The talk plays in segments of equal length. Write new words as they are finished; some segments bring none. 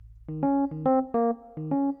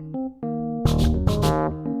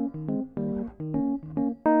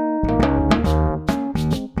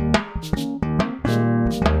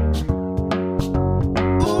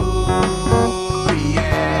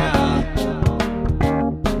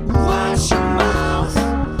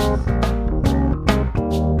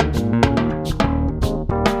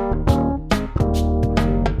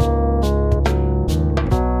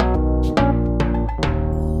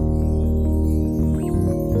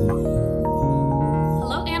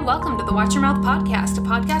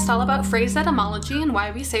All about phrase etymology and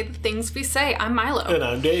why we say the things we say. I'm Milo. And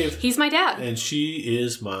I'm Dave. He's my dad. And she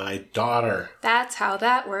is my daughter. That's how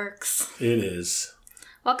that works. It is.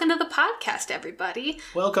 Welcome to the podcast, everybody.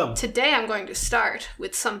 Welcome. Today I'm going to start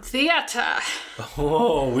with some theater.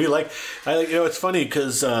 Oh, it's funny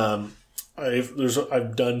because I've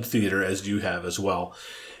done theater, as you have as well.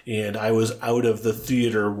 And I was out of the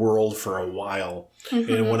theater world for a while.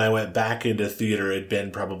 Mm-hmm. And when I went back into theater, it'd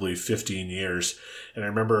been probably 15 years. And I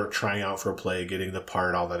remember trying out for a play, getting the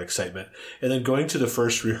part, all that excitement. And then going to the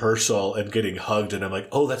first rehearsal and getting hugged. And I'm like,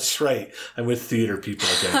 oh, that's right. I'm with theater people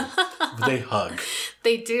again. They hug.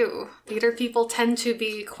 They do. Theater people tend to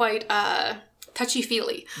be quite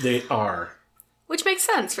touchy-feely. They are. Which makes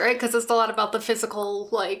sense, right? Because it's a lot about the physical,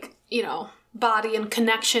 body and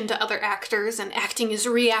connection to other actors, and acting is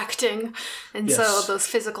reacting. And yes. So those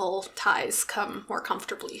physical ties come more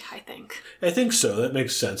comfortably, I think. I think so. That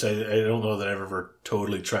makes sense. I don't know that I've ever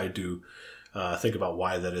totally tried to think about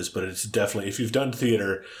why that is, but it's definitely, if you've done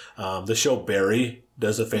theater, the show Barry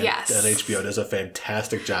does on HBO does a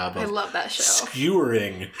fantastic job of I love that show.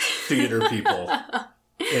 Skewering theater people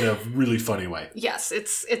in a really funny way. Yes,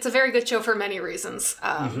 it's a very good show for many reasons.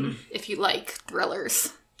 If you like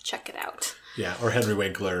thrillers, check it out. Yeah, or Henry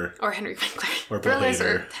Winkler. Or Thrillers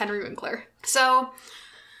or Henry Winkler. So,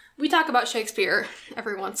 we talk about Shakespeare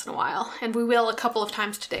every once in a while, and we will a couple of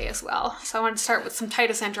times today as well. So I want to start with some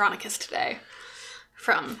Titus Andronicus today,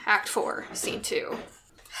 from Act 4, Scene 2.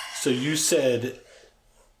 So you said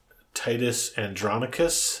Titus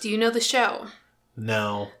Andronicus? Do you know the show?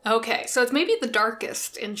 No. Okay, so it's maybe the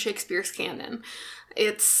darkest in Shakespeare's canon.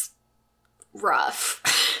 It's rough.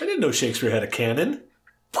 I didn't know Shakespeare had a canon.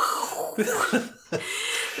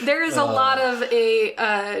 There is a lot of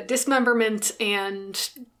dismemberment and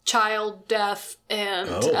child death and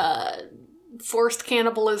forced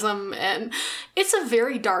cannibalism, and it's a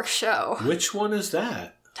very dark show. Which one is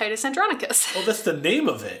that? Titus Andronicus. Oh, that's the name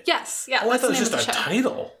of it. Yes, yeah. Oh, I thought it was just a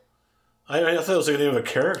title. I thought it was the name of a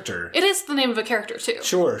character. It is the name of a character too.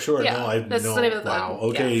 Sure. Yeah, no, that's the name of the. Wow.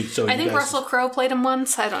 Okay, yeah. so I think Russell Crowe played him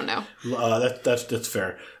once. I don't know. That's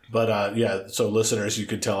fair. But so listeners, you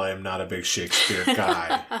can tell I am not a big Shakespeare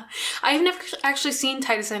guy. I've never actually seen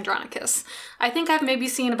Titus Andronicus. I think I've maybe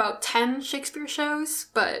seen about 10 Shakespeare shows,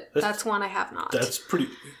 but that's one I have not. That's pretty.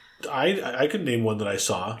 I could name one that I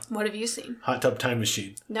saw. What have you seen? Hot Tub Time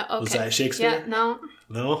Machine. No, okay. Was that Shakespeare? Yeah, no.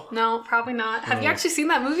 No? No, probably not. Have you actually seen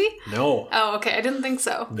that movie? No. Oh, okay. I didn't think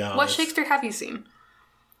so. No. What Shakespeare have you seen?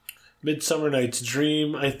 Midsummer Night's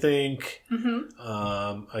Dream, I think.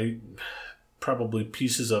 Mm-hmm. Probably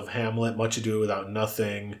pieces of Hamlet, Much Ado Without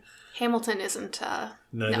Nothing. Hamilton isn't,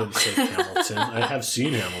 No, I didn't say Hamilton. I have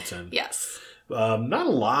seen Hamilton. Yes. Not a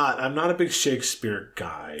lot. I'm not a big Shakespeare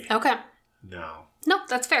guy. Okay. No. Nope,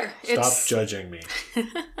 that's fair. Stop judging me.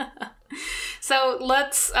 So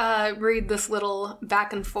let's read this little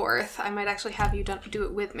back and forth. I might actually have you do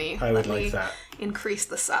it with me. I would like that. Increase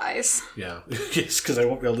the size. Yeah. Yes, because I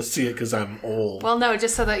won't be able to see it because I'm old. Well, no,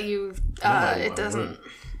 just so that you, it doesn't...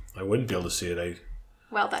 I wouldn't be able to see it.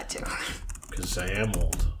 Well, that too. Because I am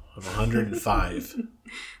old. I'm 105.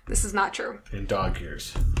 This is not true. In dog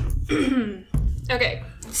years. Okay,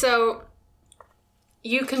 so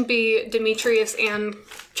you can be Demetrius and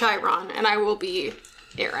Chiron, and I will be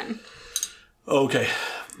Aaron. Okay.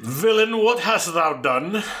 Villain, what hast thou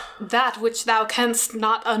done? That which thou canst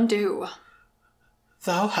not undo.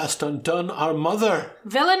 Thou hast undone our mother.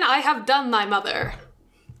 Villain, I have done thy mother.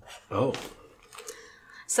 Oh.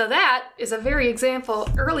 So that is a very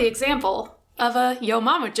early example of a yo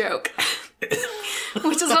mama joke.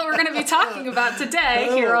 Which is what we're going to be talking about today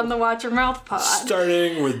here on the Watch Your Mouth pod.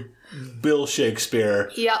 Starting with Bill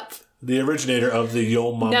Shakespeare. Yep. The originator of the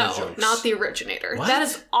yo mama jokes. No, not the originator. What? That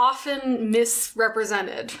is often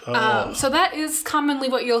misrepresented. Oh. So that is commonly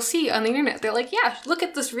what you'll see on the internet. They're like, yeah, look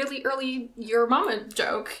at this really early your mama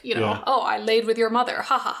joke. Yeah. Oh, I laid with your mother.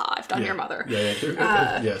 Ha ha ha, I've done your mother.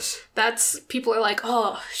 Yeah. Yes. That's, people are like,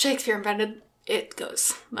 oh, Shakespeare invented, it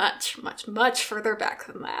goes much, much, much further back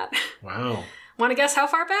than that. Wow. Want to guess how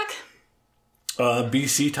far back?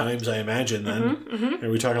 BC times, I imagine, then. Are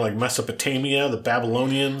we talking like Mesopotamia, the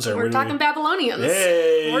Babylonians? Or We're talking Babylonians.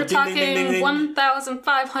 Hey! We're Ding, talking ding, ding, ding, ding.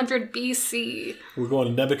 1500 BC. We're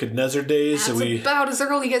going Nebuchadnezzar days. That's about as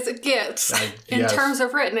early as it gets in terms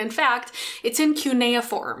of written. In fact, it's in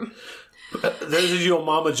cuneiform. There's a Yo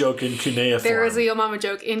Mama joke in cuneiform. There is a Yo Mama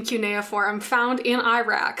joke in cuneiform found in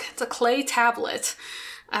Iraq. It's a clay tablet.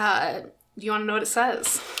 Do you want to know what it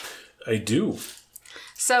says? I do.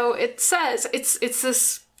 So it says it's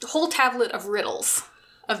this whole tablet of riddles,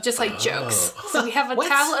 of just like jokes. So we have a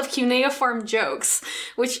tablet of cuneiform jokes,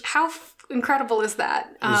 which how incredible is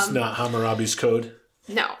that? It's not Hammurabi's Code?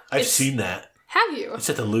 No. I've seen that. Have you? It's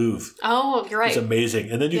at the Louvre. Oh, you're right. It's amazing.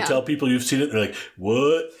 And then you tell people you've seen it, and they're like,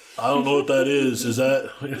 what? I don't know what that is. Is that...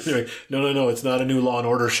 You're like, no. It's not a new Law and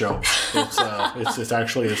Order show. It's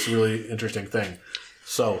actually this really interesting thing.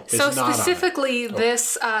 So not specifically,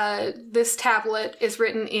 this tablet is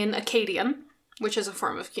written in Akkadian, which is a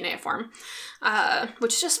form of cuneiform,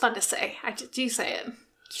 which is just fun to say. Do you say it?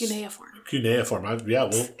 Cuneiform. Cuneiform.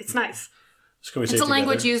 It's nice. It's a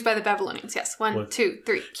language used by the Babylonians. Yes. 1, 2,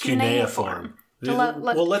 3. Cuneiform.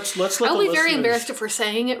 Let's let I'll be very embarrassed if we're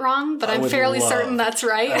saying it wrong, but I'm fairly certain that's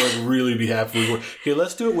right. I would really be happy. Okay,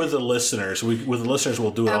 let's do it with the listeners. With the listeners, we'll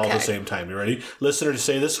do it all at the same time. You ready? Listeners,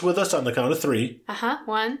 say this with us on the count of 3.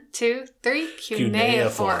 1, 2, 3.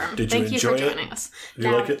 Cuneiform. Thank you for joining us. Did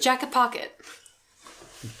you like it? Jacket pocket.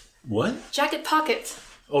 What? Jacket pocket.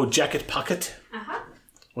 Oh, jacket pocket?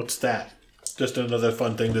 What's that? Just another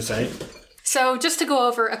fun thing to say? So just to go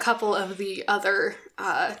over a couple of the other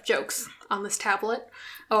jokes on this tablet,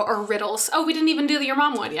 or riddles. Oh, we didn't even do the your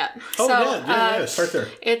mom one yet. Yeah, start there.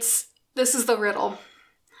 This is the riddle.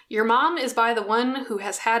 Your mom is by the one who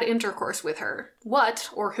has had intercourse with her. What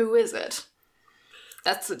or who is it?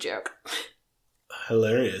 That's the joke.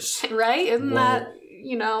 Hilarious. Right? Isn't that,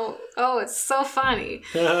 it's so funny.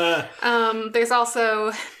 There's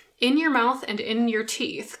also... In your mouth and in your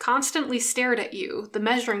teeth, constantly stared at you, the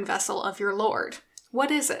measuring vessel of your Lord.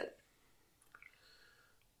 What is it?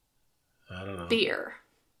 I don't know. Beer.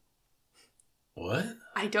 What?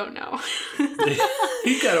 I don't know.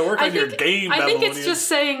 You gotta work on your game, I think it's just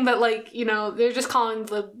saying that, they're just calling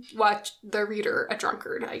the reader a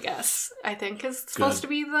drunkard, I guess. I think is supposed to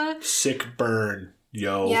be the... Sick burn,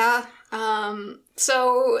 yo. Yeah.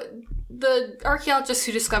 So, the archaeologists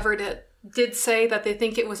who discovered it did say that they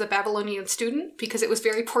think it was a Babylonian student because it was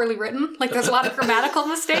very poorly written. Like, there's a lot of grammatical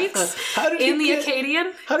mistakes in the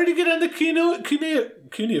Akkadian. How did he get on the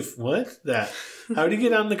How did he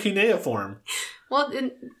get on the cuneiform? Well,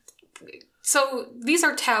 so these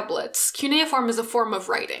are tablets. Cuneiform is a form of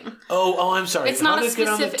writing. Oh, I'm sorry. It's not a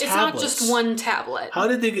specific. It's not just one tablet. How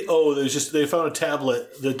did they get? Oh, they found a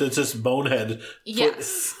tablet that's just bonehead.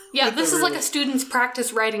 Yes. Yeah, this is like a student's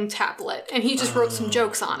practice writing tablet, and he just wrote some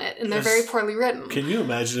jokes on it, and they're very poorly written. Can you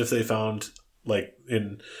imagine if they found,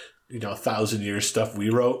 in 1,000 years stuff we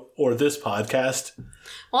wrote, or this podcast?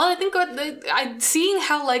 Well, I think seeing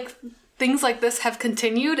how, things like this have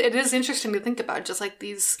continued, it is interesting to think about, just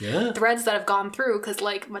these threads that have gone through, because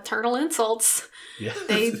maternal insults,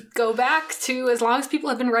 they go back to as long as people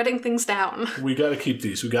have been writing things down. We got to keep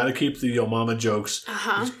these. We got to keep the yo mama jokes.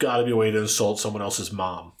 There's got to be a way to insult someone else's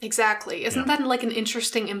mom. Exactly. Isn't that an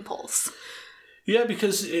interesting impulse? Yeah,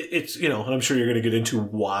 because it's, and I'm sure you're going to get into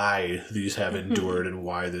why these have endured and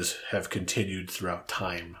why this have continued throughout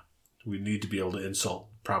time. We need to be able to insult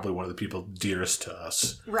probably one of the people dearest to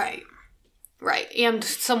us. Right. Right, and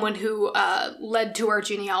someone who led to our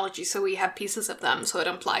genealogy, so we have pieces of them, so it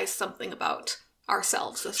implies something about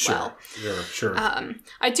ourselves as well. Sure.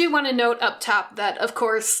 I do want to note up top that, of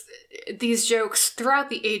course, these jokes throughout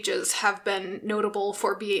the ages have been notable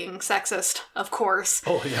for being sexist, of course.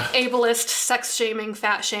 Oh, yeah. Ableist, sex-shaming,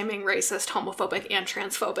 fat-shaming, racist, homophobic, and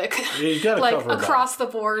transphobic. Yeah, you gotta cover across the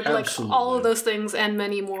board, Absolutely. all of those things and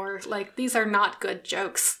many more. These are not good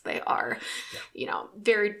jokes. They are,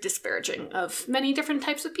 very disparaging of many different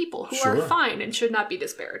types of people who are fine and should not be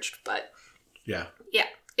disparaged. But yeah,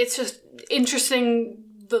 it's just interesting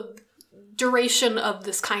the duration of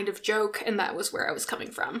this kind of joke, and that was where I was coming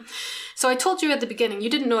from. So I told you at the beginning, you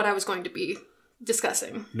didn't know what I was going to be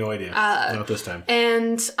discussing. No idea. Not this time.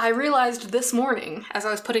 And I realized this morning, as I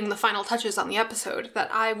was putting the final touches on the episode, that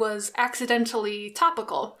I was accidentally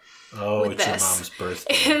topical. Oh, with it's this. Your mom's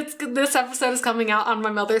birthday. This episode is coming out on my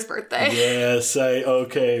mother's birthday. Yes,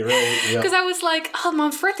 okay, right. Because I was like, oh,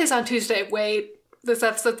 Mom's birthday's on Tuesday. Wait, this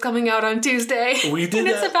episode's coming out on Tuesday. We did and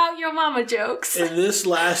that. It's about your mama jokes. And this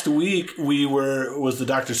last week was the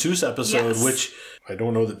Dr. Seuss episode, which I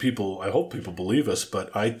don't know that I hope people believe us,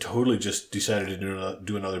 but I totally just decided to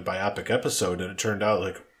do another biopic episode, and it turned out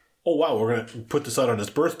oh wow, we're going to put this out on his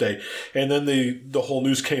birthday. And then the whole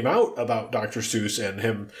news came out about Dr. Seuss and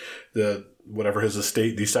him, whatever his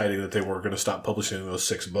estate deciding that they were going to stop publishing those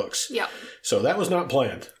 6 books. Yep. So that was not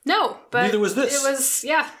planned. No, but neither was this. It was,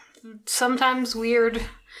 sometimes weird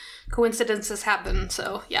coincidences happen.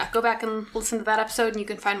 So yeah, go back and listen to that episode and you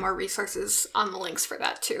can find more resources on the links for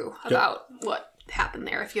that too, about what happened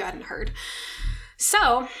there if you hadn't heard.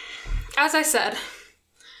 So, as I said,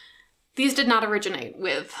 these did not originate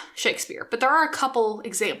with Shakespeare, but there are a couple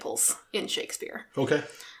examples in Shakespeare. Okay.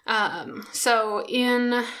 So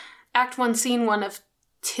in Act 1, Scene 1 of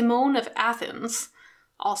Timon of Athens,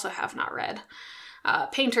 also have not read,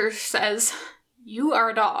 Painter says, "You are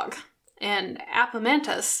a dog." And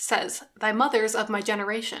Apomentus says, "Thy mother's of my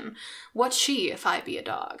generation. What's she if I be a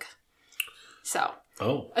dog?" So,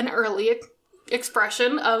 an early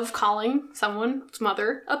expression of calling someone's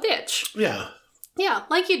mother a bitch. Yeah. Yeah,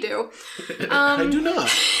 like you do. I do not.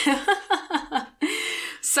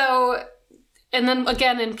 So, and then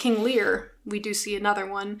again in King Lear, we do see another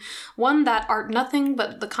one. "One that art nothing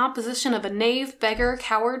but the composition of a knave, beggar,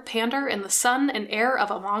 coward, pander, and the son and heir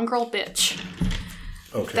of a mongrel bitch."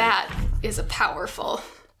 Okay. That is a powerful.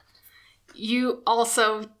 You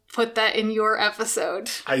also put that in your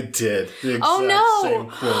episode. I did. The exact Oh no! Same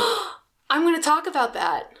quote. I'm going to talk about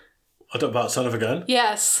that. What about Son of a Gun?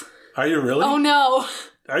 Yes. Are you really? Oh no.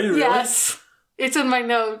 Are you really? Yes. It's in my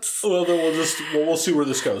notes. Well, then we'll see where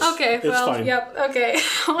this goes. Okay, it's fine. Yep, okay.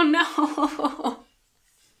 Oh no.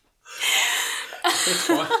 It's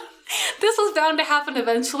fine. This was bound to happen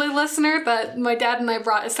eventually, listener, that my dad and I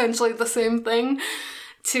brought essentially the same thing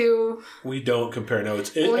to... We don't compare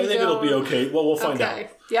notes. I think it'll be okay. Well, we'll find out.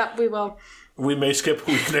 Yep, we will. We may skip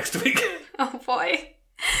a week next week. Oh boy.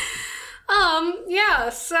 Yeah,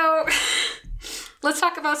 so let's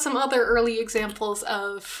talk about some other early examples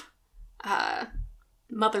of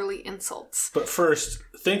motherly insults. But first,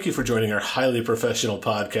 thank you for joining our highly professional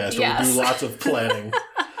podcast where we do lots of planning.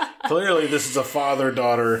 Clearly, this is a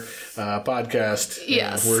father-daughter podcast.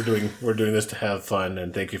 Yes. We're doing this to have fun,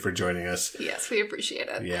 and thank you for joining us. Yes, we appreciate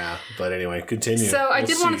it. Yeah, but anyway, continue. So I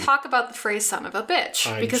did want to talk about the phrase "son of a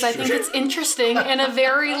bitch" because I think it's interesting and a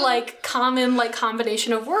very common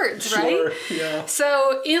combination of words, right? Yeah.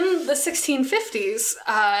 So in the 1650s,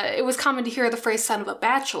 it was common to hear the phrase "son of a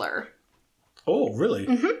bachelor." Oh, really?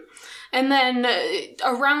 Mm-hmm. And then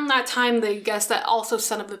around that time, they guessed that also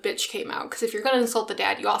 "son of a bitch" came out. Because if you're going to insult the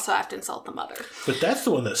dad, you also have to insult the mother. But that's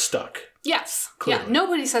the one that stuck. Yes. Clearly. Yeah,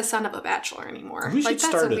 nobody says "son of a bachelor" anymore. We should that's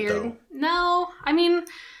start a weird... it, though. No, I mean,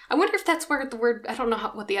 I wonder if that's where the word... I don't know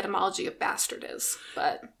what the etymology of bastard is,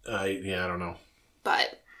 but... I don't know.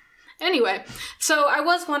 But anyway, so I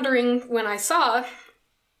was wondering when I saw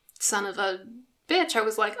 "son of a bitch," I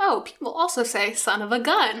was like, oh, people also say "son of a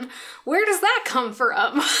gun." Where does that come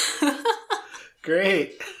from?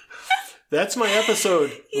 Great. That's my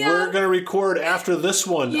episode. Yeah. We're going to record after this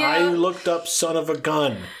one. Yeah. I looked up "son of a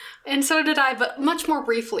gun." And so did I, but much more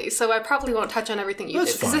briefly, so I probably won't touch on everything you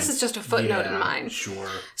did, because this is just a footnote in mine. Sure.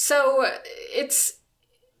 So it's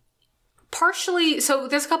partially... So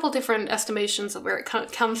there's a couple different estimations of where it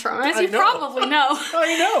comes from, as you probably know.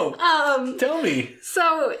 I know. Tell me.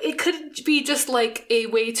 So it could be just like a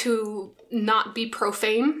way to not be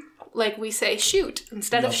profane. Like we say shoot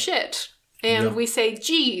instead of shit. And we say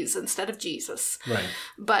geez instead of Jesus. Right.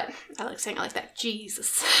 But I like saying it like that.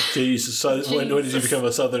 Jesus. Jesus. So when did you become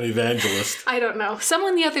a Southern evangelist? I don't know.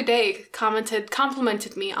 Someone the other day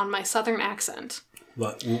complimented me on my Southern accent.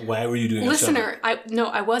 What? Why were you doing Listener,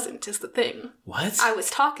 I wasn't, is the thing. What? I was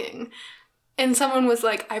talking. And someone was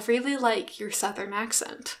like, "I really like your Southern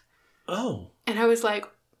accent." Oh. And I was like,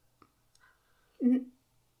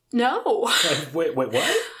 no. Wait, what?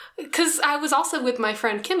 Because I was also with my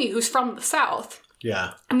friend Kimmy, who's from the South.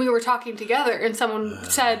 Yeah. And we were talking together, and someone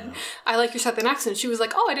said, "I like your Southern accent." She was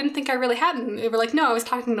like, "Oh, I didn't think I really had it." And they were like, "No, I was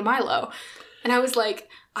talking to Milo." And I was like,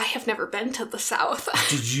 I have never been to the South.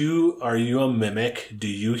 Are you a mimic? Do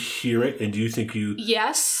you hear it, and do you think you...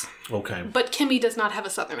 Yes. Okay. But Kimmy does not have a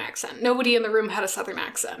Southern accent. Nobody in the room had a Southern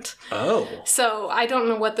accent. Oh. So I don't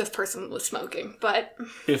know what this person was smoking, but...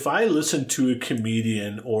 If I listen to a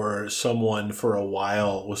comedian or someone for a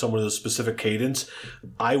while with someone with a specific cadence,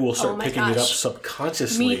 I will start picking it up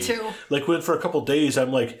subconsciously. Me too. Like when for a couple days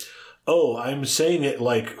I'm like, oh, I'm saying it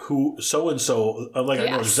like who so-and-so. I'm like, I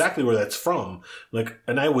know exactly where that's from. Like,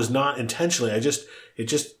 and I was not intentionally. It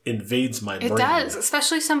just invades my brain. It does,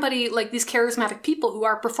 especially somebody like these charismatic people who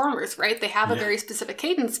are performers, right? They have a very specific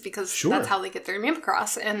cadence because that's how they get their name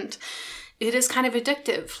across. And it is kind of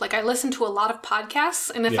addictive. Like, I listen to a lot of podcasts,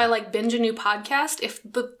 and if I, like, binge a new podcast, if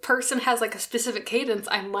the person has, like, a specific cadence,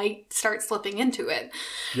 I might start slipping into it.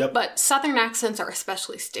 Yep. But Southern accents are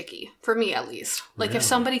especially sticky, for me at least. Like, if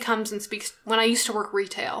somebody comes and speaks, when I used to work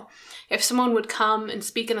retail, if someone would come and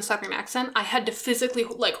speak in a Southern accent, I had to physically,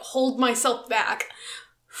 like, hold myself back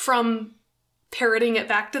from parroting it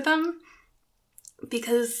back to them,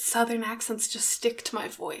 because Southern accents just stick to my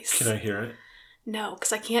voice. Can I hear it? No,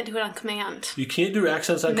 because I can't do it on command. You can't do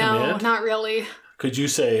accents on command? No, not really. Could you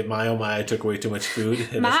say, my oh my, I took way too much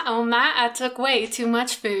food? My oh my, I took way too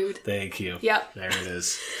much food. Thank you. Yep. There it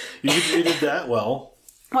is. You did that well.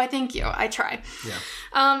 Why, thank you. I try.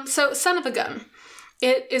 Yeah. So, Son of a Gun.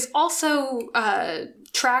 It is also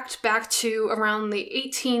tracked back to around the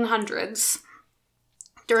 1800s.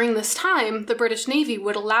 During this time, the British Navy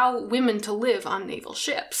would allow women to live on naval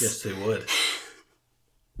ships. Yes, they would.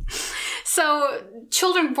 So,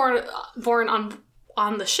 children born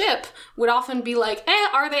on the ship would often be like,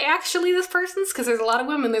 are they actually this person's? Because there's a lot of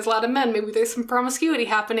women, there's a lot of men, maybe there's some promiscuity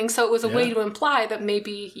happening, so it was a way to imply that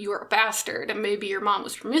maybe you were a bastard, and maybe your mom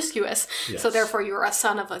was promiscuous, so therefore you were a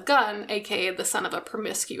son of a gun, aka the son of a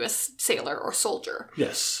promiscuous sailor or soldier.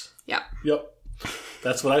 Yes. Yeah. Yep.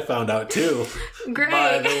 That's what I found out too. Great.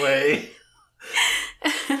 By the way.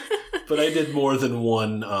 But I did more than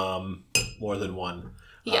one.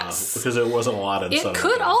 Yes. Because it wasn't a lot in Son It of a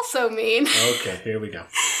could Gun. also mean... Okay, here we go.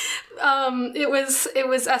 It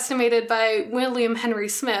was estimated by William Henry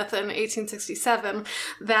Smith in 1867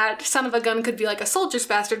 that son of a gun could be like a soldier's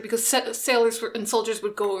bastard, because sailors and soldiers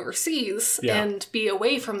would go overseas and be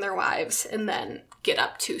away from their wives and then get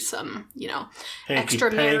up to some,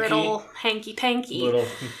 extramarital hanky-panky. Little...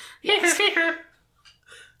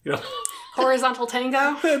 Horizontal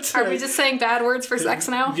tango? That's Are right. we just saying bad words for sex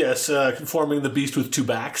now? Yes, conforming the beast with two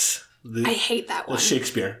backs. I hate that one.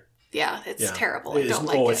 Shakespeare. Yeah, it's terrible. I don't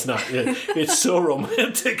like it. it. It's not. It's so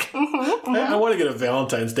romantic. I want to get a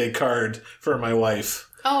Valentine's Day card for my wife.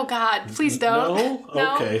 Oh, God. Please don't.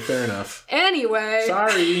 No? Okay, fair enough. Anyway.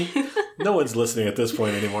 Sorry. No one's listening at this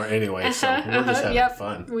point anymore anyway, so we're just having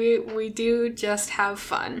fun. We do just have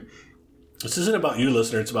fun. This isn't about you,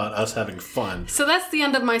 listener. It's about us having fun. So that's the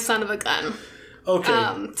end of my son of a gun.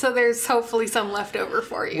 Okay. So there's hopefully some left over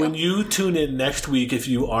for you. When you tune in next week, if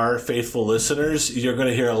you are faithful listeners, you're going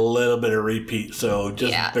to hear a little bit of repeat, so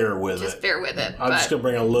just bear with it. Just bear with it. I'm just going to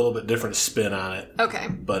bring a little bit different spin on it. Okay.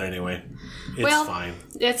 But anyway, it's fine.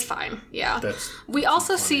 It's fine, yeah. We that's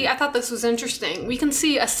also funny. see, I thought this was interesting, we can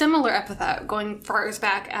see a similar epithet going far as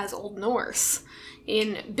back as Old Norse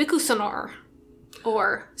in Bikusanor,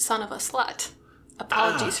 or son of a slut.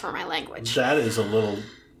 Apologies for my language. That is a little...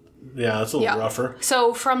 Yeah, that's a little rougher.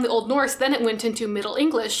 So from the Old Norse, then it went into Middle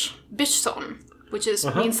English, Bishson, which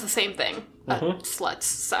means the same thing, a slut's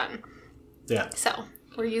son. Yeah. So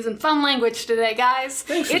we're using fun language today, guys.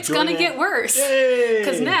 It's going to get worse.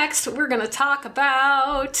 Because next, we're going to talk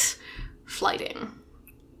about flighting.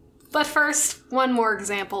 But first, one more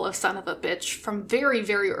example of son of a bitch from very,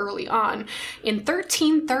 very early on. In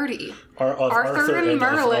 1330, Arthur and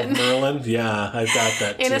Merlin. Of Merlin? Yeah, I've got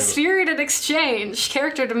that too. In a spirited exchange,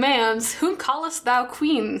 character demands, "Whom callest thou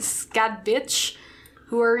queen, scad bitch?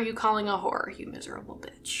 Who are you calling a whore, you miserable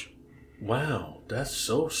bitch?" Wow, that's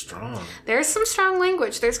so strong. There's some strong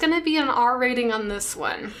language. There's going to be an R rating on this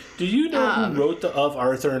one. Do you know who wrote the Of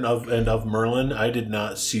Arthur and of Merlin? I did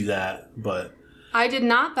not see that, but... I did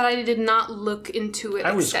not, but I did not look into it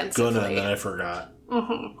extensively. I was gonna, and then I forgot.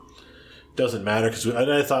 Doesn't matter, because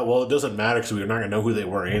I thought, well, it doesn't matter because we're not going to know who they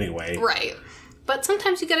were anyway. Right. But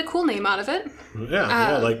sometimes you get a cool name out of it.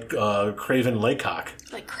 Yeah, like Craven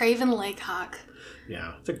Lakecock. Like Craven Lakecock.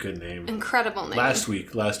 Yeah, it's a good name. Incredible name. Last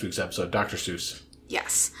week's episode, Dr. Seuss.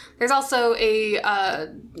 Yes. There's also a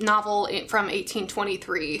novel from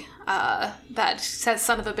 1823 that says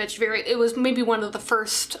son of a bitch. It was maybe one of the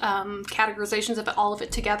first categorizations of all of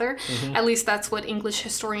it together. At least that's what English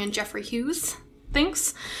historian Geoffrey Hughes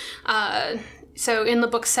thinks. So in the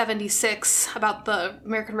book 76 about the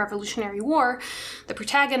American Revolutionary War, the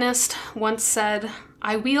protagonist once said,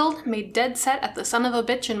 "I wheeled, made dead set at the son of a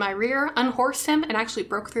bitch in my rear, unhorsed him, and actually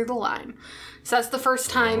broke through the line." So that's the first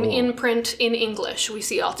time in print in English we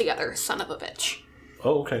see altogether son of a bitch.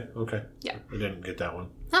 Oh, okay. Yeah. I didn't get that one.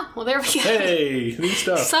 Oh, well, there we go. Hey, new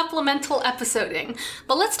stuff. Supplemental episoding.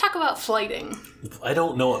 But let's talk about flighting. I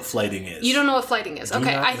don't know what flighting is. You don't know what flighting is.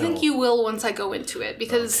 Okay, not I think know. you will once I go into it,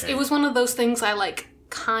 because it was one of those things I,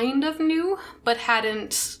 kind of knew, but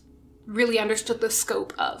hadn't really understood the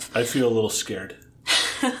scope of. I feel a little scared.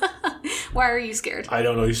 Why are you scared? I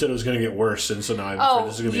don't know. You said it was going to get worse, and so now I'm afraid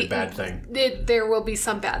this is going to be a bad thing. There will be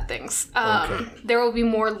some bad things. Okay. There will be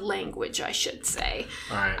more language, I should say.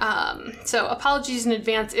 All right. So apologies in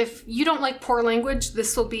advance. If you don't like poor language,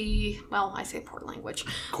 this will be, well, I say poor language.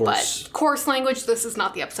 Coarse. But coarse language, this is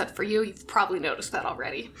not the episode for you. You've probably noticed that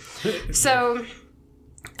already. So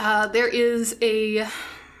there is a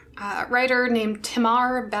writer named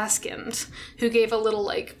Tamar Baskind who gave a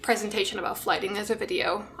little presentation about flighting. There's a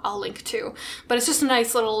video I'll link to, but it's just a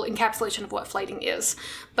nice little encapsulation of what flighting is.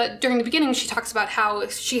 But during the beginning, she talks about how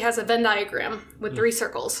she has a Venn diagram with 3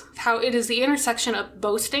 circles, how it is the intersection of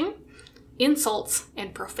boasting, insults,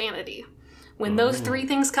 and profanity. When those 3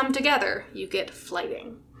 things come together, you get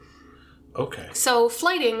flighting. Okay. So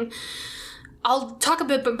flighting, I'll talk a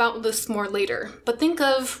bit about this more later, but think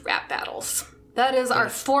of rap battles. That is our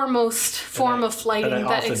foremost form of flighting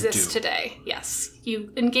that exists today. Yes.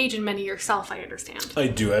 You engage in many yourself, I understand. I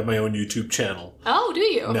do. I have my own YouTube channel. Oh, do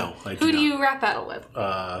you? No, I do Who do not. you rap battle with?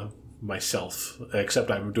 Myself. Except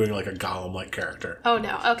I'm doing like a Gollum-like character. Oh,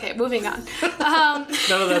 no. Okay, moving on.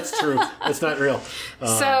 None of that's true. It's not real.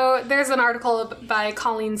 So there's an article by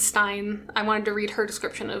Colleen Stein. I wanted to read her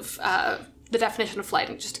description of the definition of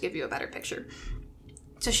flighting just to give you a better picture.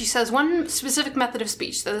 So she says, one specific method of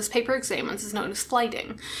speech that this paper examines is known as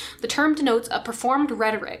flighting. The term denotes a performed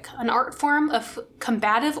rhetoric, an art form of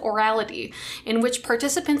combative orality, in which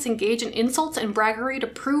participants engage in insults and braggery to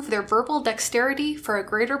prove their verbal dexterity for a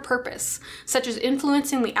greater purpose, such as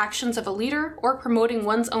influencing the actions of a leader or promoting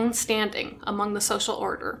one's own standing among the social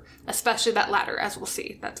order, especially that latter, as we'll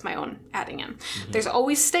see. That's my own adding in. Mm-hmm. There's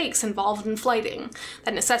always stakes involved in flighting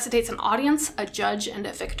that necessitates an audience, a judge, and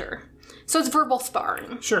a victor. So it's verbal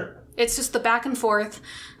sparring. Sure. It's just the back and forth.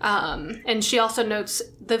 And she also notes,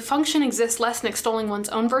 the function exists less in extolling one's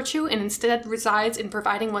own virtue and instead resides in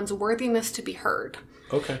providing one's worthiness to be heard.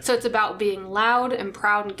 Okay. So it's about being loud and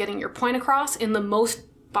proud and getting your point across in the most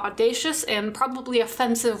bodacious and probably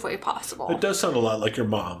offensive way possible. It does sound a lot like your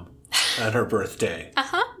mom at her birthday.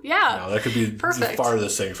 Yeah. No, that could be Perfect. the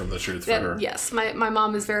farthest thing from the truth for her. Yes, my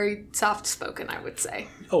mom is very soft-spoken, I would say.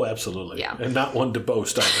 Oh, absolutely. Yeah. And not one to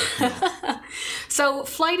boast either. No. So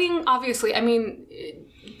flighting, obviously, I mean,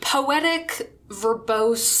 poetic,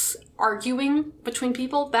 verbose arguing between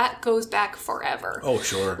people, that goes back forever. Oh,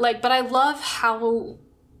 sure. But I love how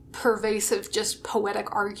pervasive just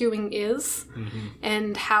poetic arguing is,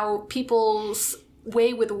 and how people's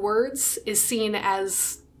way with words is seen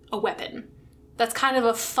as a weapon. That's kind of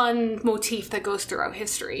a fun motif that goes throughout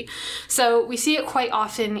history. So we see it quite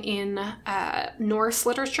often in Norse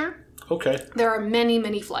literature. Okay. There are many,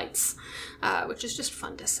 many flights, which is just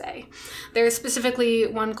fun to say. There's specifically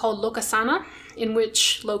one called Lokasana, in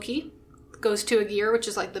which Loki goes to Aegir, which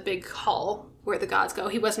is like the big hall where the gods go.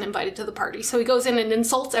 He wasn't invited to the party. So he goes in and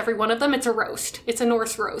insults every one of them. It's a roast. It's a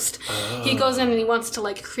Norse roast. Oh. He goes in and he wants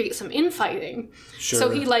to create some infighting. Sure. So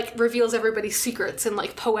he reveals everybody's secrets in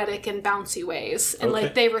poetic and bouncy ways.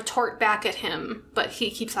 And they retort back at him, but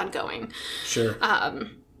he keeps on going. Sure.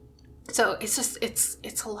 So it's just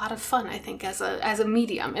it's a lot of fun, I think, as a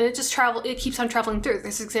medium. And it keeps on traveling through.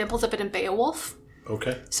 There's examples of it in Beowulf.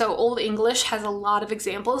 Okay. So Old English has a lot of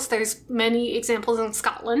examples. There's many examples in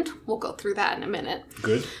Scotland. We'll go through that in a minute.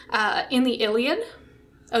 Good. In the Iliad,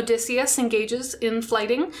 Odysseus engages in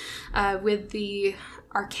flighting with the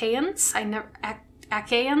Achaeans.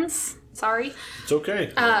 Achaeans? Sorry. It's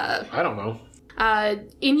okay. I don't know.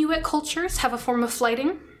 Inuit cultures have a form of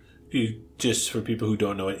flighting. Just for people who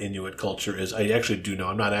don't know what Inuit culture is, I actually do know.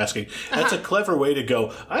 I'm not asking. That's a clever way to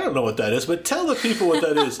go, I don't know what that is, but tell the people what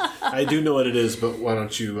that is. I do know what it is, but why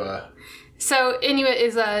don't you... So Inuit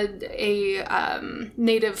is a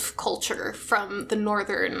native culture from the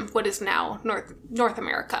northern, what is now North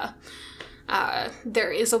America.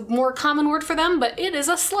 There is a more common word for them, but it is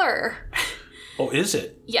a slur. Oh, is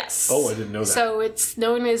it? Yes. Oh, I didn't know that. So it's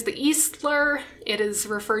known as the East slur. It is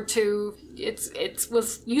referred to. It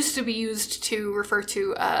was used to be used to refer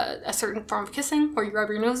to a certain form of kissing, where you rub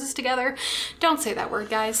your noses together. Don't say that word,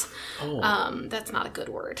 guys. Oh. That's not a good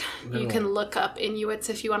word. No. You can look up Inuits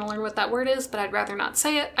if you want to learn what that word is, but I'd rather not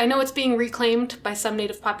say it. I know it's being reclaimed by some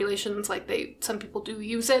native populations. Some people do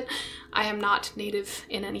use it. I am not native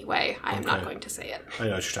in any way. I am not going to say it. I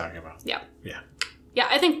know what you're talking about. Yeah. Yeah. Yeah,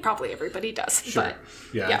 I think probably everybody does. Sure. But,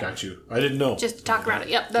 yeah, I got you. I didn't know. Just to talk around it.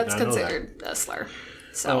 Yep, that's considered a slur.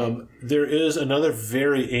 So there is another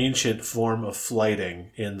very ancient form of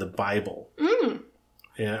flighting in the Bible.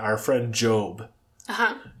 And our friend Job.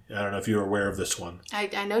 I don't know if you're aware of this one.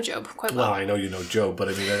 I know Job quite well. Well, I know you know Job, but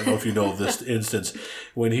I mean, I don't know if you know of this instance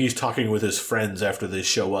when he's talking with his friends after they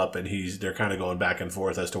show up, and they're kind of going back and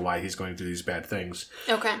forth as to why he's going through these bad things.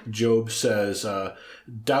 Okay. Job says,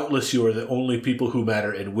 "Doubtless you are the only people who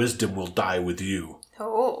matter, and wisdom will die with you."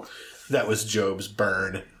 Oh. That was Job's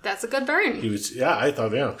burn. That's a good burn. I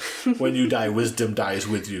thought, yeah. When you die, wisdom dies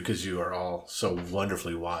with you because you are all so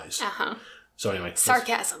wonderfully wise. Uh-huh. So anyway.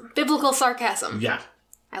 Sarcasm. Biblical sarcasm. Yeah.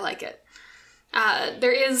 I like it.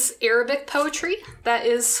 There is Arabic poetry that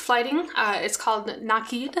is flighting. It's called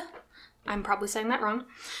Nakid. I'm probably saying that wrong.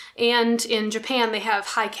 And in Japan, they have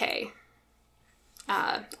Haikai.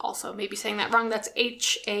 Also, maybe saying that wrong. That's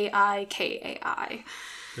Haikai.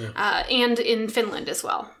 Yeah. And in Finland as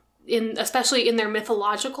well. Especially in their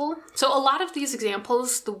mythological. So a lot of these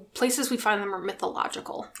examples, the places we find them are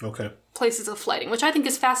mythological. Okay. Places of flighting, which I think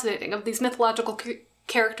is fascinating. Of these mythological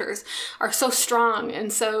characters are so strong,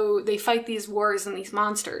 and so they fight these wars and these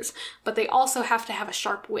monsters, but they also have to have a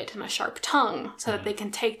sharp wit and a sharp tongue so that they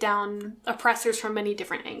can take down oppressors from many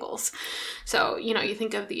different angles. So, you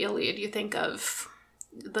think of the Iliad, you think of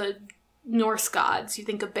the Norse gods, you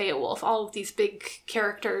think of Beowulf, all of these big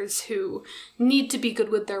characters who need to be good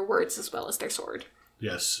with their words as well as their sword.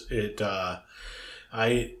 Yes,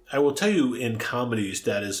 I will tell you, in comedies,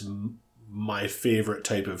 that is my favorite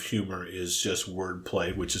type of humor is just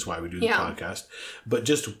wordplay, which is why we do the podcast. But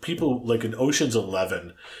just people, like in Ocean's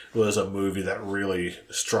 11 was a movie that really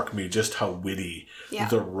struck me just how witty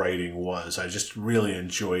the writing was. I just really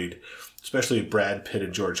enjoyed, especially Brad Pitt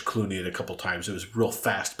and George Clooney a couple times. It was real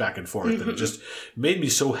fast back and forth, and it just made me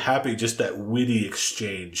so happy, just that witty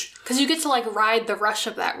exchange. Because you get to ride the rush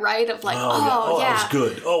of that, right? Of yeah. That was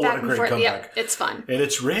good. Oh, back what a great comeback. Yep, it's fun. And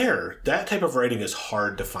it's rare. That type of writing is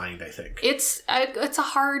hard to find, I think. It's a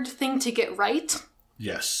hard thing to get right.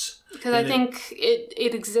 Yes. Because I think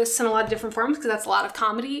it exists in a lot of different forms, because that's a lot of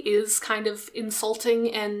comedy is kind of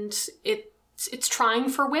insulting, and it's trying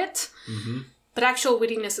for wit. Mm-hmm. But actual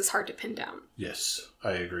wittiness is hard to pin down. Yes,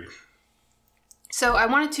 I agree. So I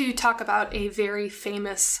wanted to talk about a very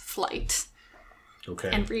famous flight. Okay.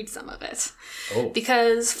 And read some of it. Oh.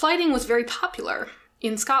 Because flighting was very popular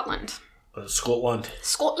in Scotland. Scotland.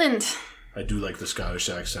 I do like the Scottish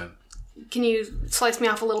accent. Can you slice me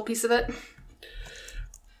off a little piece of it?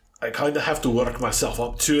 I kind of have to work myself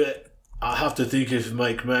up to it. I have to think of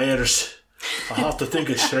Mike Myers. I have to think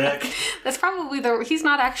of Shrek. That's probably he's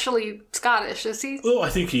not actually Scottish, is he? Oh, I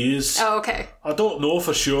think he is. Oh, okay. I don't know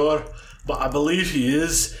for sure, but I believe he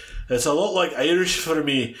is. It's a lot like Irish for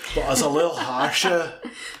me, but it's a little harsher.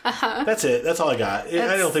 Uh-huh. That's it. That's all I got.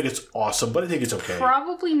 I don't think it's awesome, but I think it's okay.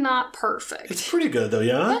 Probably not perfect. It's pretty good, though,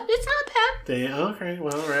 yeah? But it's not bad. Okay,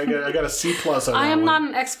 well, all right. I got a C+ on that I am one. not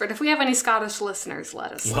an expert. If we have any Scottish listeners,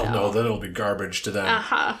 let us know. Well, no, then it'll be garbage to them.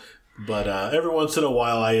 Uh-huh. But every once in a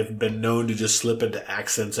while, I have been known to just slip into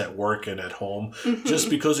accents at work and at home, just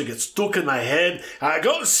because it gets stuck in my head. I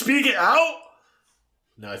go to speak it out.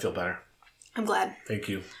 Now I feel better. I'm glad. Thank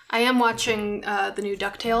you. I am watching the new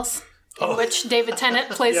DuckTales, in which David Tennant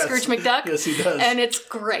plays Scrooge McDuck. Yes, he does. And it's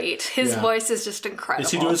great. His voice is just incredible.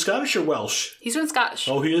 Is he doing Scottish or Welsh? He's doing Scottish.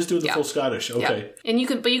 Oh, he is doing the full Scottish. Okay. Yeah. And you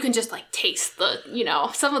can just taste the,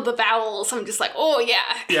 some of the vowels. I'm just like, oh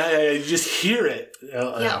yeah. Yeah. You just hear it.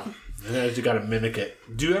 Yeah. And you got to mimic it.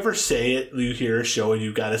 Do you ever say it? You hear a show and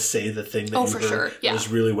you got to say the thing that you for heard sure. Yeah. was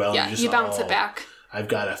really well. Yeah, you bounce it back. I've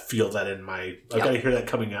got to feel that in my... I've got to hear that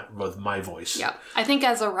coming out with my voice. Yeah. I think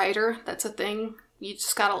as a writer, that's a thing. You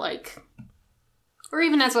just got to or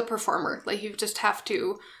even as a performer, you just have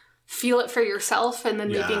to feel it for yourself and then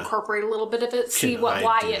maybe incorporate a little bit of it, see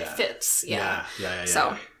why it fits. Yeah.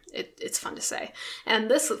 So it's fun to say. And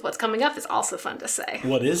this is what's coming up is also fun to say.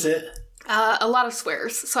 What is it? A lot of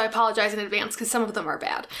swears, so I apologize in advance because some of them are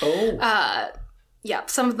bad. Oh. Yeah,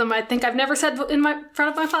 some of them I think I've never said in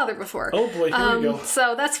front of my father before. Oh boy, here we go.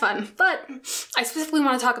 So that's fun. But I specifically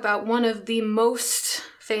want to talk about one of the most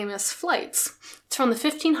famous flights. It's from the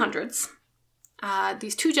 1500s.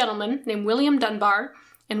 These two gentlemen named William Dunbar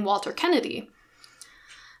and Walter Kennedy.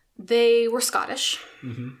 They were Scottish.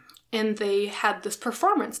 Mm-hmm. And they had this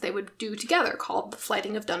performance they would do together called the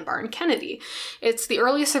Flighting of Dunbar and Kennedy. It's the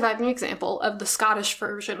earliest surviving example of the Scottish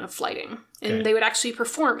version of flighting. And they would actually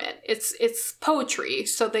perform it. It's poetry,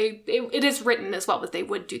 so it is written as well, but they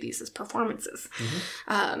would do these as performances.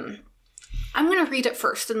 Mm-hmm. I'm going to read it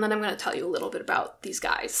first, and then I'm going to tell you a little bit about these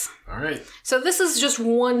guys. All right. So this is just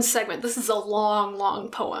one segment. This is a long, long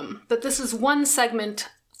poem. But this is one segment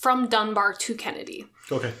from Dunbar to Kennedy.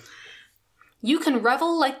 Okay. You can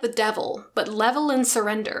revel like the devil, but level and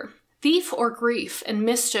surrender. Thief or grief and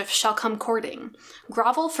mischief shall come courting.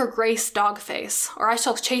 Grovel for grace, dog-face, or I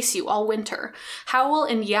shall chase you all winter. Howl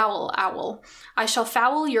and yowl, owl. I shall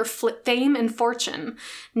foul your fame and fortune.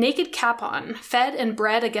 Naked cap on, fed and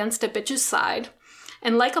bred against a bitch's side.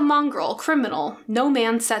 And like a mongrel, criminal, no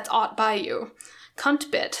man sets aught by you.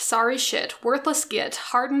 Cunt bit, sorry shit, worthless git,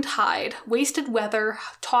 hardened hide, wasted weather,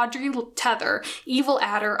 tawdry tether, evil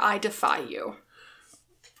adder, I defy you.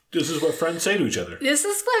 This is what friends say to each other. This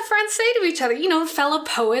is what friends say to each other. You know, fellow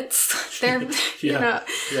poets. They're,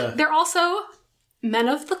 they're also men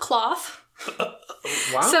of the cloth.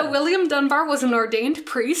 Wow. So William Dunbar was an ordained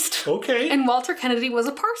priest. Okay. And Walter Kennedy was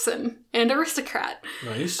a parson and aristocrat.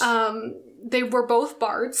 Nice. They were both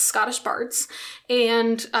bards, Scottish bards.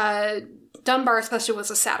 And Dunbar especially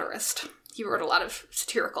was a satirist. He wrote a lot of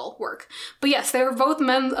satirical work. But yes, they were both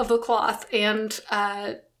men of the cloth, and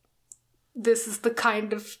this is the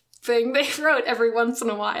kind of thing they wrote every once in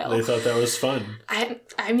a while. They thought that was fun.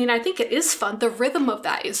 I mean, I think it is fun. The rhythm of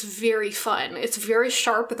that is very fun. It's very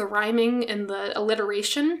sharp with the rhyming and the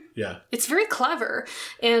alliteration. Yeah. It's very clever.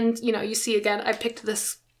 And, you know, you see again, I picked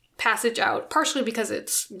this passage out partially because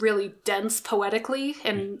it's really dense poetically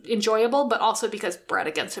and enjoyable, but also because bred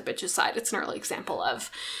against a bitch's side. It's an early example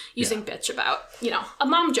of using bitch about, you know, a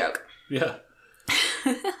mom joke. Yeah.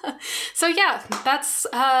 So yeah, that's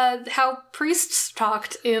how priests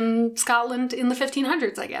talked in Scotland in the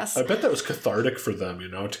 1500s, I guess. I bet that was cathartic for them, you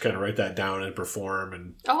know, to kind of write that down and perform.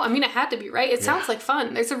 And oh, I mean, it had to be, right? It sounds like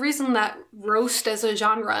fun. There's a reason that roast as a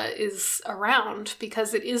genre is around,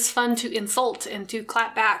 because it is fun to insult and to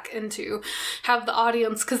clap back and to have the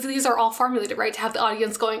audience, because these are all formulated, right? To have the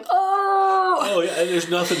audience going, oh! Oh, yeah, and there's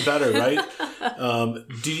nothing better, right?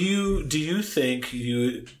 Do you think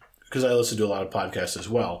you... Because I listen to a lot of podcasts as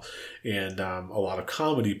well, and a lot of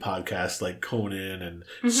comedy podcasts like Conan and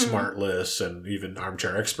Smartless, and even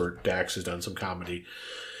Armchair Expert Dax has done some comedy.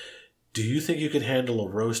 Do you think you could handle a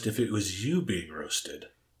roast if it was you being roasted?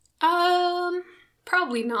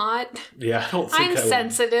 Probably not. Yeah, I don't think I'm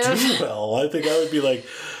sensitive. Do well. I think I would be like,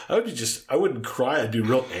 I wouldn't cry. I'd be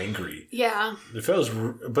real angry. Yeah. If I was,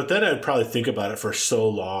 but then I'd probably think about it for so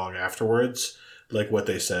long afterwards. Like what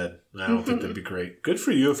they said. I don't think that'd be great. Good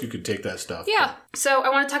for you if you could take that stuff. Yeah. So I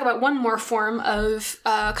want to talk about one more form of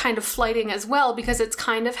kind of flighting as well, because it's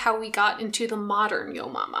kind of how we got into the modern Yo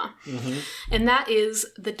Mama. Mm-hmm. And that is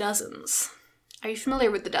the dozens. Are you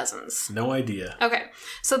familiar with the dozens? No idea. Okay.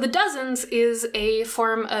 So the dozens is a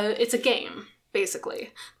form of, it's a game,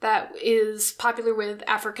 basically, that is popular with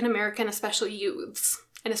African American, especially youths,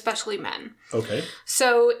 and especially men. Okay.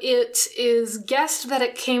 So it is guessed that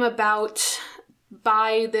it came about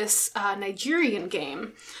by this Nigerian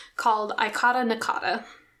game called Ikata Nakata,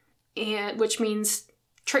 and which means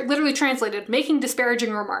literally translated making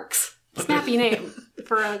disparaging remarks. Snappy name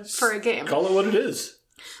for a game. Call it what it is.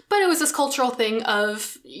 But it was this cultural thing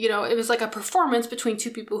of, you know, it was like a performance between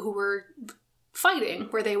two people who were fighting,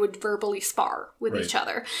 where they would verbally spar with each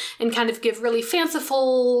other and kind of give really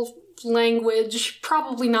fanciful language,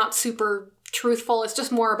 probably not super truthful. It's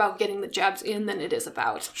just more about getting the jabs in than it is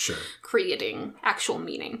about creating actual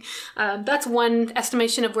meaning. That's one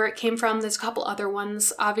estimation of where it came from. There's a couple other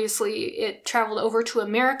ones. Obviously, it traveled over to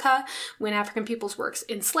America when African peoples were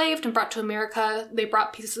enslaved and brought to America. They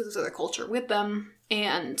brought pieces of their culture with them,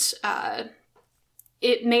 and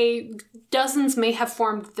dozens may have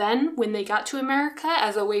formed then when they got to America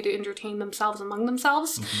as a way to entertain themselves among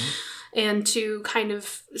themselves. And to kind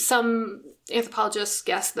of, some anthropologists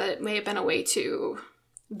guess that it may have been a way to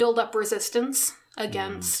build up resistance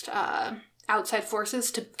against outside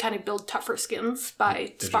forces, to kind of build tougher skins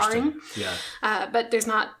by sparring. Yeah. But there's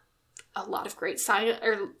not a lot of great science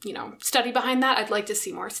or, you know, study behind that. I'd like to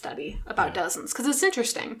see more study about dozens, because it's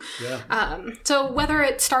interesting. Yeah. So whether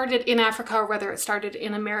it started in Africa or whether it started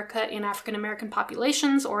in America, in African American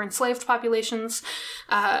populations or enslaved populations,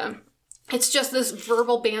 it's just this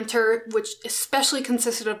verbal banter, which especially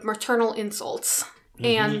consisted of maternal insults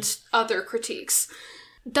and other critiques.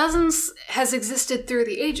 Dozens has existed through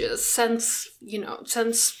the ages since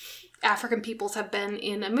African peoples have been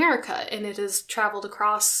in America, and it has traveled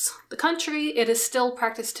across the country. It is still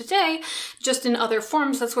practiced today, just in other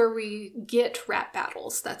forms. That's where we get rap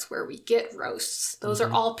battles. That's where we get roasts. Those are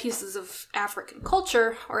all pieces of African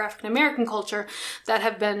culture or African American culture that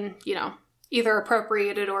have been, you know, either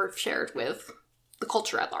appropriated or shared with the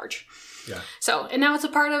culture at large. Yeah. So, and now it's a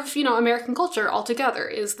part of, you know, American culture altogether,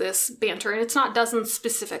 is this banter. And it's not dozens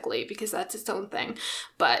specifically, because that's its own thing,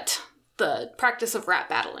 but the practice of rap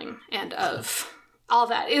battling and of all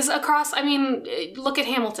that is across, I mean, look at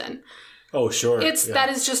Hamilton. Oh, sure. That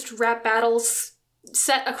is just rap battles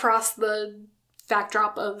set across the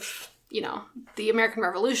backdrop of, the American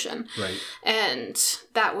Revolution. Right. And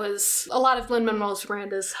that was a lot of Lin-Manuel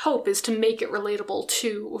Miranda's hope, is to make it relatable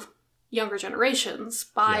to younger generations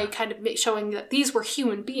by kind of showing that these were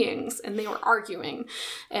human beings and they were arguing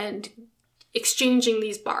and exchanging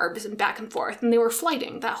these barbs and back and forth, and they were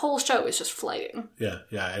flighting. That whole show is just flighting. Yeah,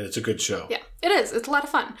 and it's a good show. Yeah, it is. It's a lot of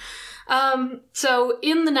fun. So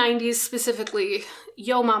in the 90s specifically,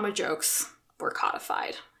 Yo Mama jokes were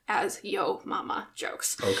codified as Yo Mama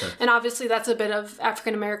jokes. Okay. And obviously that's a bit of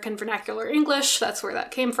African American vernacular English. That's where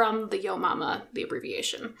that came from, the Yo Mama, the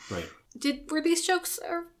abbreviation. Right. Were these jokes,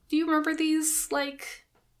 or do you remember these,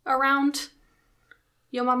 around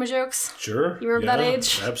Yo Mama jokes? Sure. You remember that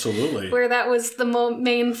age? Absolutely. Where that was the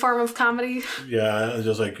main form of comedy? Yeah,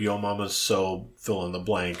 just like Yo Mama's so fill in the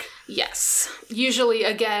blank. Yes. Usually,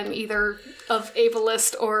 again, either of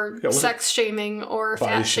ableist or sex shaming or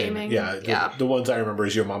fat shaming. Yeah. The ones I remember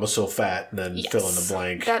is Your Mama's so fat, and then fill in the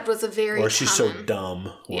blank. That was a very Or she's common. so dumb.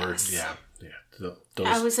 Or, Yes. Yeah.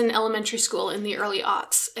 I was in elementary school in the early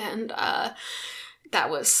aughts, and that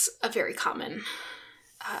was a very common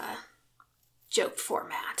joke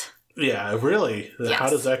format. Yeah, really? Yes. How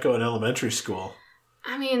does that go in elementary school?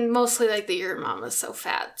 I mean, mostly the Your Mama's so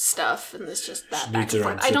fat stuff, and it's just that She back needs and her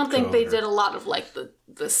forth. own I don't think they sitcom, did a lot of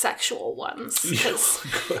the sexual ones, because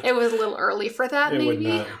it was a little early for that. People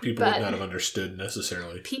maybe would not have understood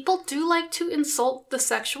necessarily. People do like to insult the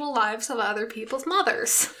sexual lives of other people's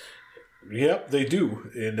mothers. Yep, they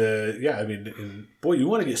do. And boy, you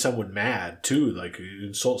want to get someone mad too. Like, you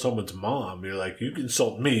insult someone's mom. You're like, you can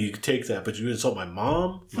insult me, you can take that, but you insult my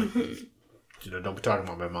mom? Like, don't be talking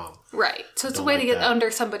about my mom. Right. So it's a way to get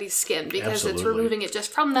under somebody's skin, because it's removing it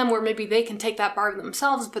just from them, where maybe they can take that barb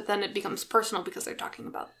themselves, but then it becomes personal because they're talking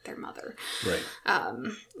about their mother. Right.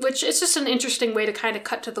 Which is just an interesting way to kind of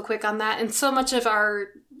cut to the quick on that. And so much of our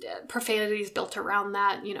profanity is built around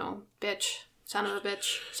that, bitch. Son of a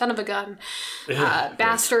bitch, son of a gun.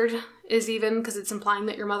 Bastard is even, because it's implying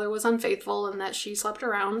that your mother was unfaithful and that she slept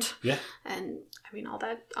around. Yeah. And I mean, all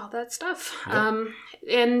that stuff. Yeah.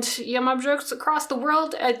 And Yo Mama jokes across the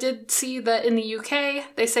world. I did see that in the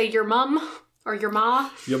UK, they say your mum or your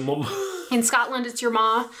ma. Your mum. In Scotland, it's your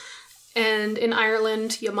ma. And in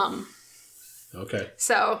Ireland, your mum. Okay.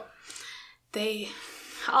 So they...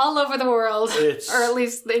 all over the world, or at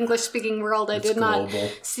least the English-speaking world. I did not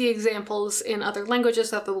see examples in other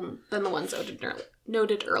languages than the ones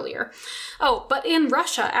noted earlier. Oh, but in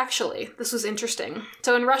Russia, actually, this was interesting.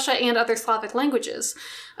 So in Russia and other Slavic languages,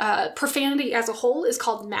 profanity as a whole is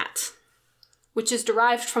called mat, which is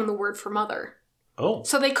derived from the word for mother. Oh.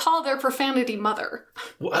 So they call their profanity mother.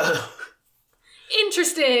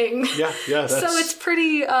 Interesting. Yeah. So it's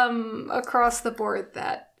pretty across the board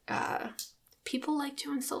that... people like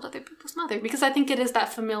to insult other people's mother, because I think it is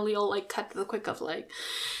that familial, cut to the quick of,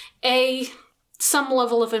 some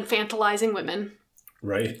level of infantilizing women.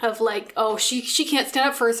 Right. Of, oh, she can't stand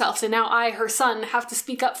up for herself, so now I, her son, have to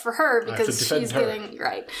speak up for her because she's getting,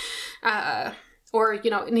 right. Or,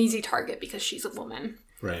 an easy target because she's a woman.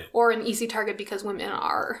 Right. Or an easy target because women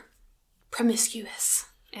are promiscuous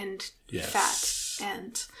and fat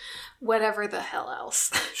and whatever the hell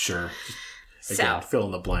else. Sure. Again, fill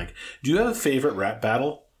in the blank. Do you have a favorite rap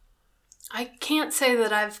battle? I can't say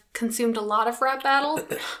that I've consumed a lot of rap battle.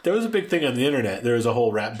 There was a big thing on the internet. There was a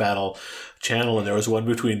whole rap battle channel, and there was one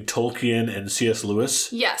between Tolkien and C.S.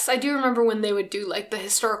 Lewis. Yes, I do remember when they would do the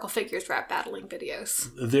historical figures rap battling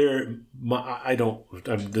videos.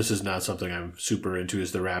 This is not something I'm super into,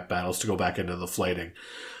 is the rap battles, to go back into the flighting.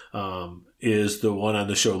 Is the one on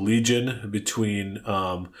the show Legion between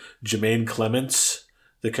Jermaine Clements,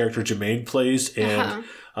 the character Jermaine plays, and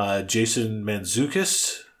Jason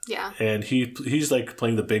Mantzoukas. Yeah. And he's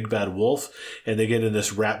playing the big bad wolf, and they get in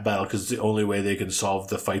this rap battle because it's the only way they can solve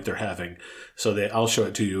the fight they're having. So I'll show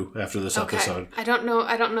it to you after this episode. I don't know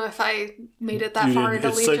if I made it that far into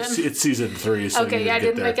Legion. It's season 3. So okay, I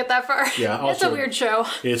didn't make it that far. Yeah, it's a weird show.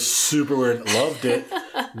 It's super weird. Loved it.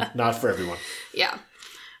 Not for everyone. Yeah,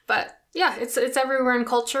 but. Yeah, it's everywhere in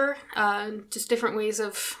culture, just different ways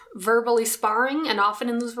of verbally sparring, and often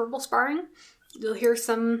in those verbal sparring, you'll hear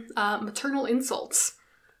some maternal insults.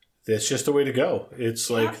 That's just the way to go. It's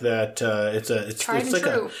like that. It's like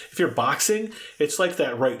if you're boxing, it's like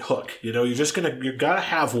that right hook. You're gotta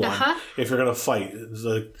have one if you're gonna fight.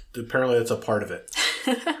 Apparently, that's a part of it.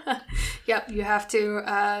 Yep, you have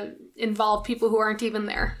to involve people who aren't even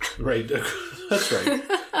there. Right, that's right.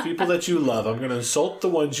 People that you love. I'm gonna insult the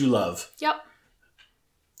ones you love. Yep.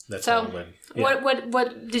 That's how it went. Yeah.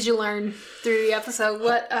 What did you learn through the episode?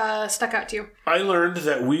 What stuck out to you? I learned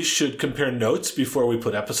that we should compare notes before we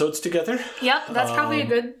put episodes together. Yep, that's probably a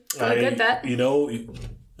good bet.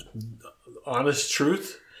 Honest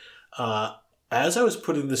truth, as I was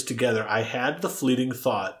putting this together, I had the fleeting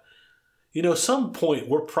thought, some point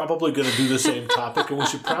we're probably going to do the same topic and we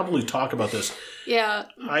should probably talk about this. Yeah.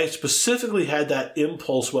 I specifically had that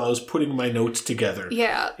impulse while I was putting my notes together.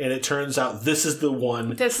 Yeah. And it turns out this is the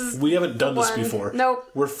one. We haven't done this before. Nope.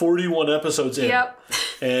 We're 41 episodes in. Yep.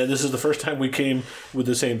 And this is the first time we came with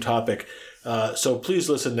the same topic. So please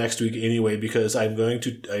listen next week anyway, because I'm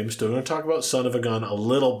still going to talk about Son of a Gun a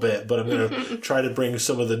little bit, but I'm going to try to bring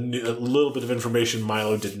some of a little bit of information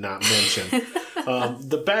Milo did not mention.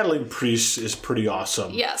 The battling priest is pretty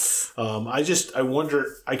awesome. Yes. I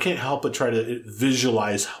wonder, I can't help but try to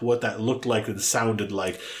visualize what that looked like and sounded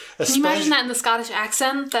like. Can you imagine that in the Scottish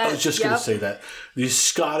accent? I was just going to say that. These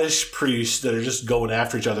Scottish priests that are just going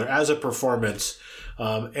after each other as a performance.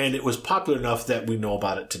 And it was popular enough that we know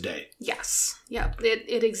about it today. Yes. Yeah.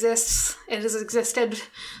 It exists. It has existed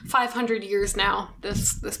 500 years now,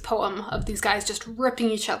 this poem of these guys just ripping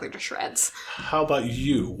each other to shreds. How about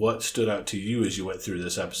you? What stood out to you as you went through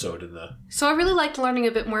this episode? So I really liked learning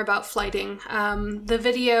a bit more about flighting. The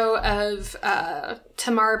video of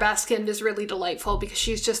Tamara Baskind is really delightful because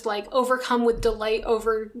she's just overcome with delight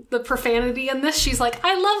over the profanity in this. She's like,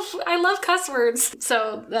 I love cuss words.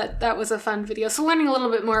 So that was a fun video. So learning a little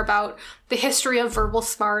bit more about the history of verbal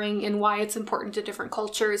sparring and why it's important to different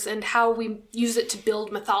cultures and how we use it to build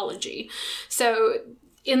mythology. So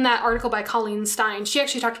in that article by Colleen Stein, she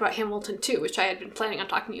actually talked about Hamilton too, which I had been planning on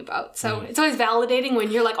talking to you about. So it's always validating when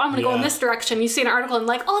you're like, oh, I'm going to go in this direction. You see an article and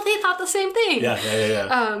oh, they thought the same thing.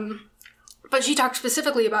 Yeah. But she talked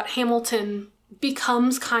specifically about Hamilton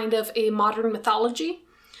becomes kind of a modern mythology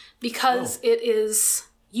because it is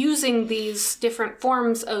using these different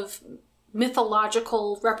forms of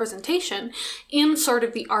mythological representation in sort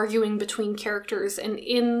of the arguing between characters and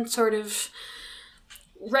in sort of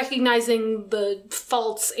recognizing the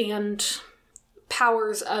faults and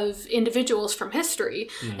powers of individuals from history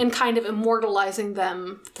and kind of immortalizing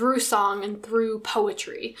them through song and through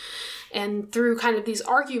poetry and through kind of these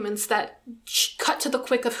arguments that cut to the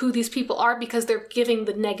quick of who these people are because they're giving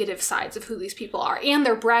the negative sides of who these people are and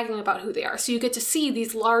they're bragging about who they are. So you get to see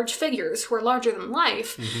these large figures who are larger than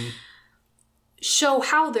life show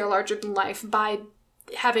how they're larger than life by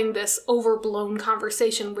having this overblown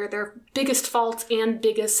conversation where their biggest faults and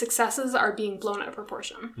biggest successes are being blown out of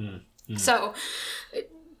proportion. So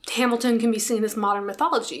Hamilton can be seen as modern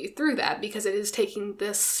mythology through that because it is taking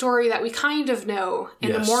this story that we kind of know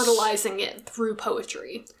and immortalizing it through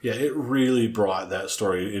poetry. Yeah, it really brought that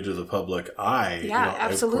story into the public eye.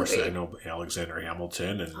 Absolutely. Of course, I know Alexander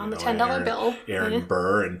Hamilton and on the $10 bill. Aaron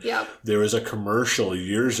Burr. And there was a commercial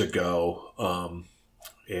years ago,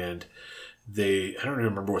 and I don't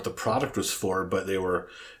remember what the product was for, but they were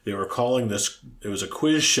calling this, it was a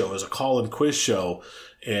quiz show, it was a call-in quiz show,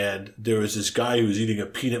 and there was this guy who was eating a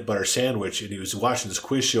peanut butter sandwich, and he was watching this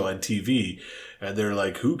quiz show on TV, and they're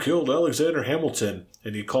like, who killed Alexander Hamilton?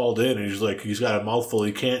 And he called in, and he's like, he's got a mouthful,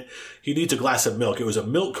 he needs a glass of milk. It was a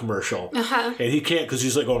milk commercial, and he can't, because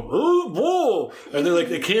he's like going, oh, whoa, and they're like,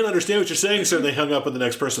 they can't understand what you're saying, so they hung up, and the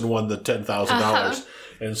next person won the $10,000.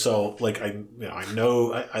 And so,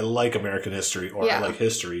 I like American history, or I like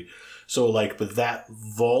history. So, but that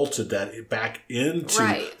vaulted that back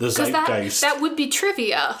into the zeitgeist. That would be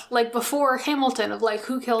trivia, before Hamilton, of,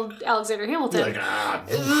 who killed Alexander Hamilton.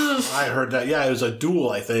 I heard that. Yeah, it was a duel,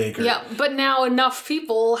 I think. But now enough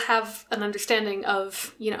people have an understanding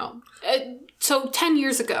of, so 10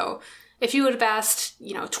 years ago, if you would have asked,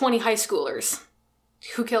 20 high schoolers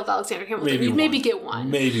who killed Alexander Hamilton, you'd maybe get one.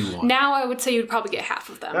 Maybe one. Now I would say you'd probably get half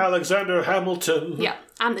of them. Alexander Hamilton. Yeah.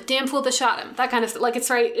 I'm the damn fool that shot him. That kind of stuff.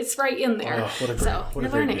 It's right in there. Oh, what a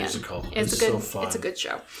great musical. It's so fun. It's a good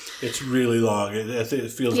show. It's really long. It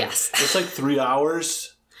feels like it's 3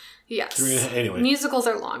 hours. Yes. Anyway. Musicals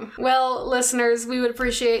are long. Well, listeners, we would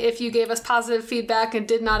appreciate if you gave us positive feedback and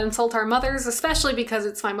did not insult our mothers, especially because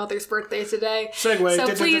it's my mother's birthday today. Segue.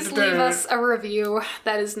 So please leave us a review.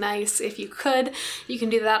 That is nice if you could. You can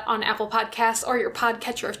do that on Apple Podcasts or your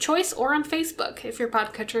podcatcher of choice, or on Facebook if your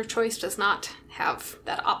podcatcher of choice does not have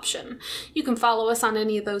that option. You can follow us on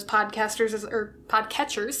any of those podcasters or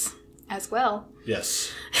podcatchers as well.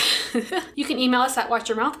 Yes. You can email us at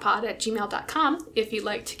watchyourmouthpod@gmail.com if you'd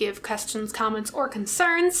like to give questions, comments, or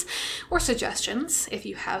concerns, or suggestions if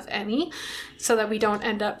you have any, so that we don't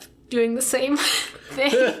end up doing the same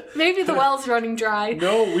thing. Maybe the well's running dry.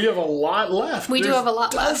 No, we have a lot left. We do have a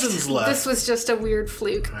lot left. This was just a weird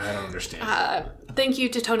fluke. I don't understand. Thank you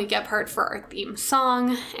to Tony Gebhardt for our theme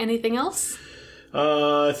song. Anything else?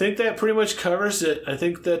 I think that pretty much covers it. I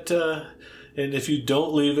think that, and if you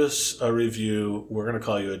don't leave us a review, we're going to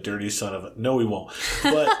call you a dirty son of a... No, we won't.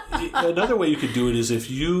 But another way you could do it is if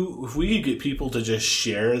we could get people to just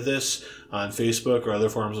share this on Facebook or other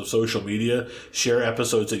forms of social media, share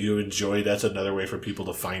episodes that you enjoy. That's another way for people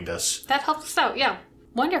to find us. That helps us out, yeah.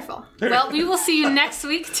 Wonderful. Well, we will see you next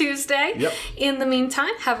week, Tuesday. Yep. In the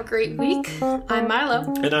meantime, have a great week. I'm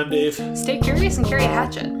Milo. And I'm Dave. Stay curious and carry a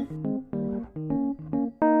hatchet.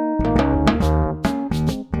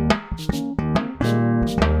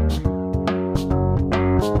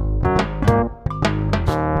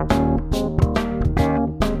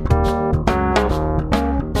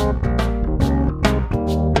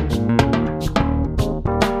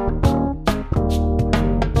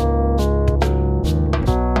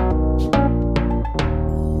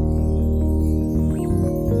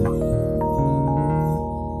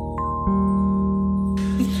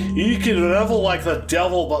 You can revel like the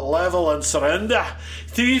devil, but level and surrender.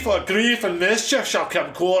 Thief or grief and mischief shall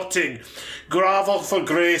come courting. Gravel for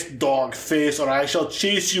grace, dog face, or I shall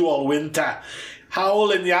chase you all winter.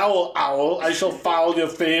 Howl and yowl, owl, I shall foul your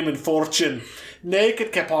fame and fortune.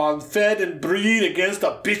 Naked kept on, fed and breed against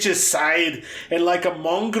a bitch's side, and like a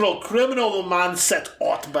mongrel criminal the man set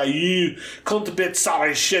aught by you. Cunt bit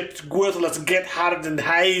sorry shit, worthless get hard and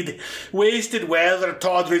hide. Wasted weather,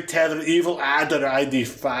 tawdry tether, evil adder, I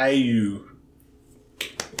defy you.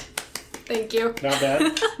 Thank you. Not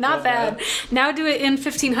bad? Not bad. Now do it in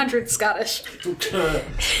 1500 Scottish.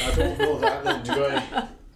 I don't know that, enjoy.